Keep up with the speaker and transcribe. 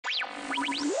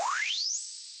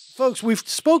Folks, we've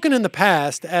spoken in the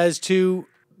past as to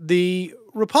the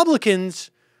Republicans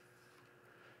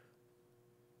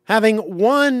having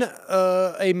won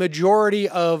a majority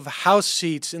of House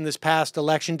seats in this past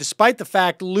election, despite the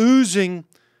fact losing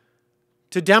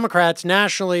to Democrats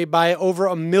nationally by over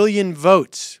 1 million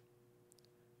votes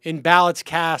in ballots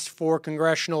cast for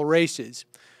congressional races.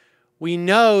 We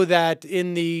know that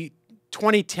in the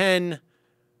 2010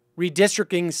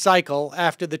 redistricting cycle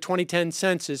after the 2010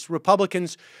 census,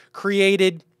 Republicans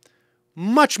created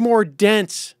much more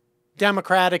dense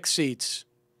Democratic seats,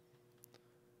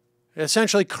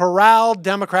 essentially corralled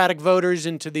Democratic voters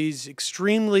into these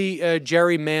extremely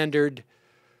gerrymandered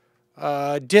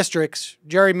districts.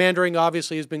 Gerrymandering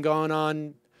obviously has been going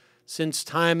on since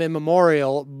time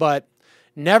immemorial, but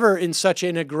never in such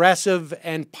an aggressive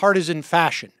and partisan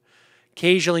fashion.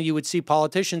 Occasionally you would see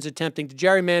politicians attempting to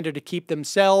gerrymander to keep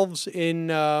themselves in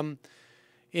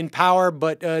power,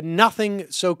 but nothing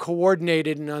so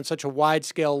coordinated and on such a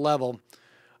wide-scale level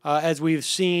as we've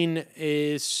seen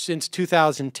since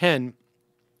 2010.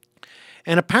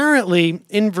 And apparently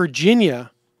in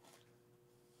Virginia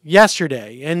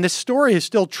yesterday, and this story is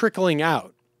still trickling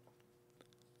out,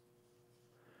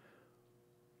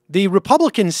 the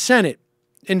Republican Senate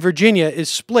in Virginia is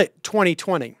split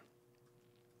 20-20.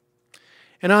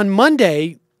 And on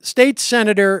Monday, State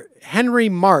Senator Henry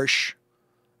Marsh,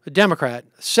 a Democrat,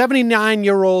 a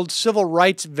 79-year-old civil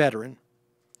rights veteran,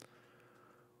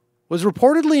 was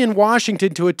reportedly in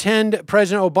Washington to attend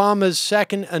President Obama's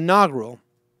second inaugural.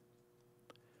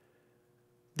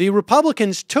 The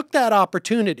Republicans took that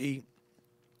opportunity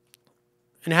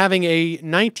in having a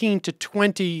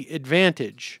 19-20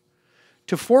 advantage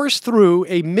to force through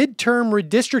a midterm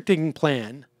redistricting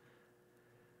plan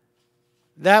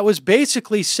that was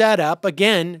basically set up,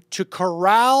 again, to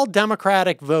corral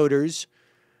Democratic voters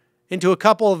into a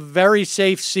couple of very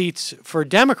safe seats for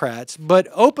Democrats, but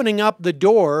opening up the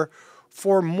door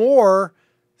for more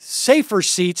safer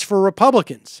seats for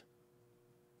Republicans.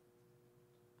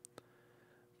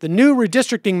 The new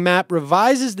redistricting map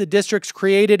revises the districts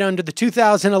created under the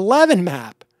 2011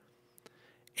 map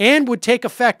and would take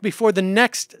effect before the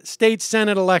next state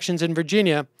Senate elections in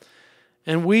Virginia.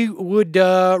 And we would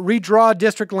redraw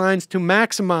district lines to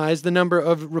maximize the number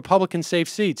of Republican safe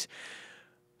seats.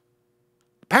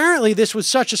 Apparently, this was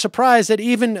such a surprise that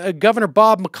even Governor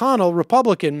Bob McDonnell,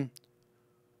 Republican,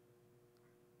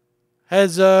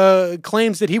 has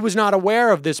claims that he was not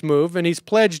aware of this move, and he's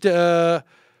pledged, or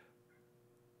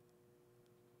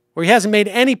he hasn't made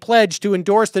any pledge to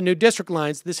endorse the new district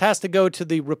lines. This has to go to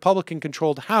the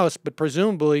Republican-controlled House, but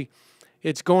presumably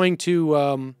it's going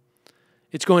to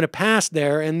pass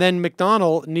there, and then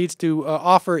McDonnell needs to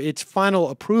offer its final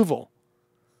approval.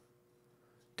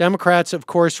 Democrats, of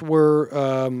course,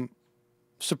 were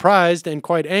surprised and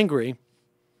quite angry.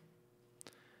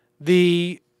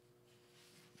 To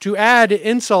add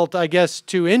insult, I guess,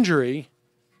 to injury,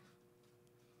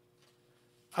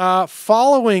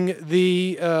 following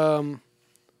the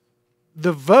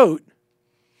vote,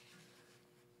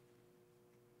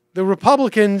 the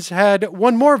Republicans had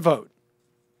one more vote,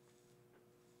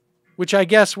 which I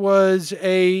guess was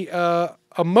a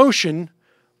motion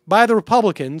by the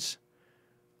Republicans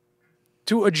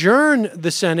to adjourn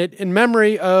the Senate in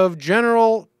memory of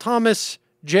General Thomas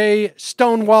J.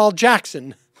 Stonewall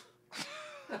Jackson.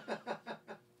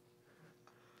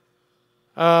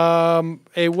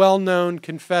 A well-known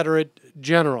Confederate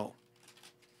general.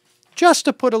 Just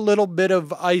to put a little bit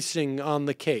of icing on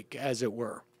the cake, as it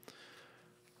were.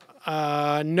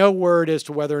 No word as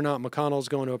to whether or not McConnell's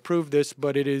going to approve this,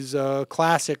 but it is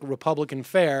classic Republican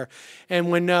fare. And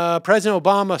when President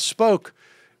Obama spoke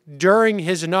during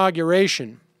his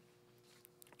inauguration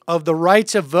of the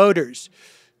rights of voters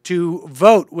to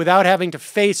vote without having to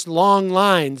face long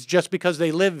lines just because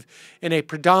they live in a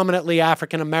predominantly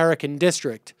African-American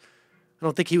district, I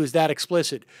don't think he was that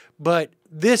explicit, but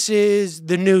this is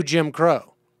the new Jim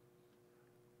Crow.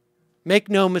 Make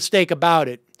no mistake about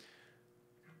it.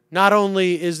 Not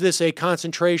only is this a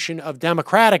concentration of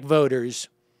Democratic voters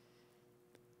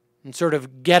in sort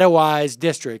of ghettoized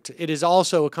district, it is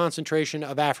also a concentration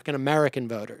of African-American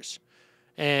voters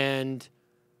and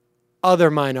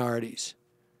other minorities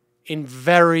in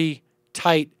very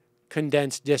tight,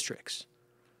 condensed districts.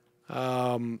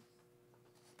 We're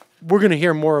going to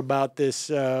hear more about this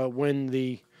when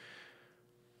the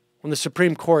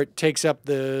Supreme Court takes up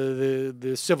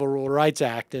the Civil Rights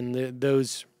Act and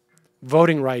those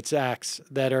voting rights acts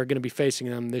that are going to be facing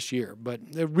them this year, but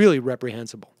they're really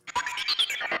reprehensible.